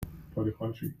for the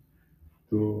country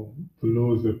to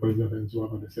lose the president and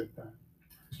Venezuela at the same time.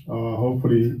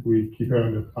 Hopefully, we keep her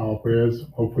in our prayers.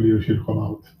 Hopefully, she'll come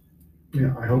out.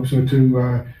 Yeah, I hope so too.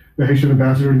 The Haitian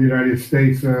ambassador in the United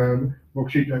States, Mr.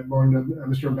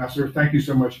 Ambassador, thank you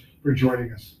so much for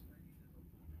joining us.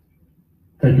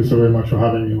 Thank you so very much for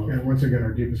having me. And once again,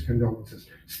 our deepest condolences.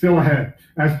 Still ahead,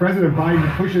 as President Biden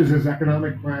pushes his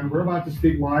economic plan, we're about to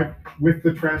speak live with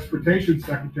the Transportation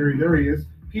Secretary. There he is,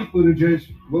 Pete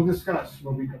Buttigieg. We'll discuss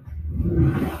when we come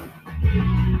back.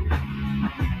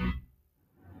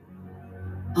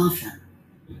 Often,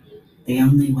 the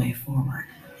only way forward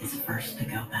is first to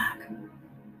go back.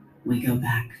 We go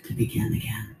back to begin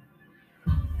again,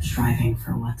 striving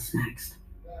for what's next,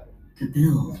 to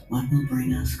build what will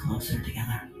bring us closer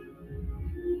together.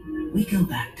 We go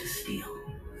back to steel,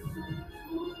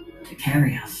 to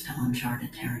carry us to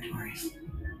uncharted territories.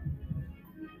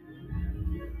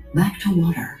 Back to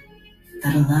water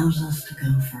that allows us to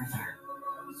go further.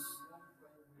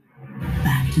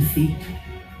 Back to feet,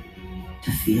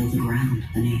 to feel the ground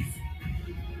beneath.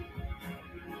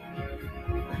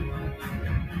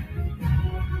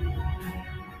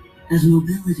 As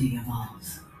mobility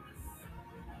evolves,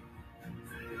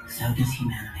 so does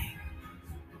humanity.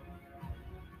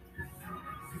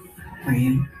 For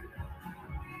you,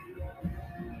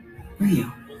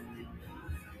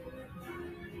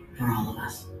 for all of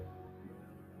us,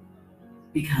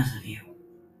 because of you.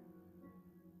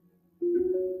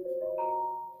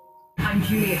 I'm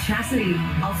Julia Chastity.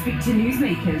 I'll speak to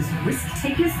newsmakers, risk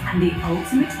takers, and the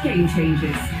ultimate game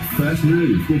changers. First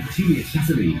Move with Julia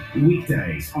Chastity,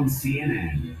 weekdays on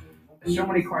CNN. So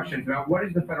many questions about what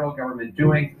is the federal government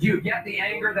doing. Do you get the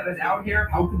anger that is out here?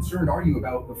 How concerned are you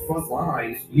about the front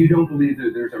lines? You don't believe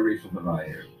that there's a racial divide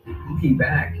here. Looking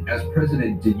back, as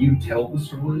president, did you tell the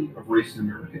story of race in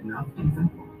America enough, Ethan?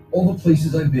 All the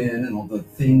places I've been and all the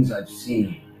things I've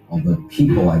seen, all the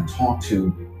people I've talked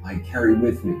to, I carry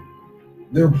with me.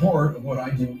 They're part of what I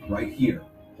do right here,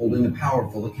 holding the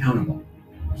powerful accountable,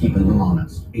 keeping them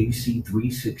honest. AC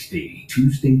 360,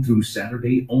 Tuesday through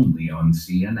Saturday only on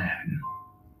CNN.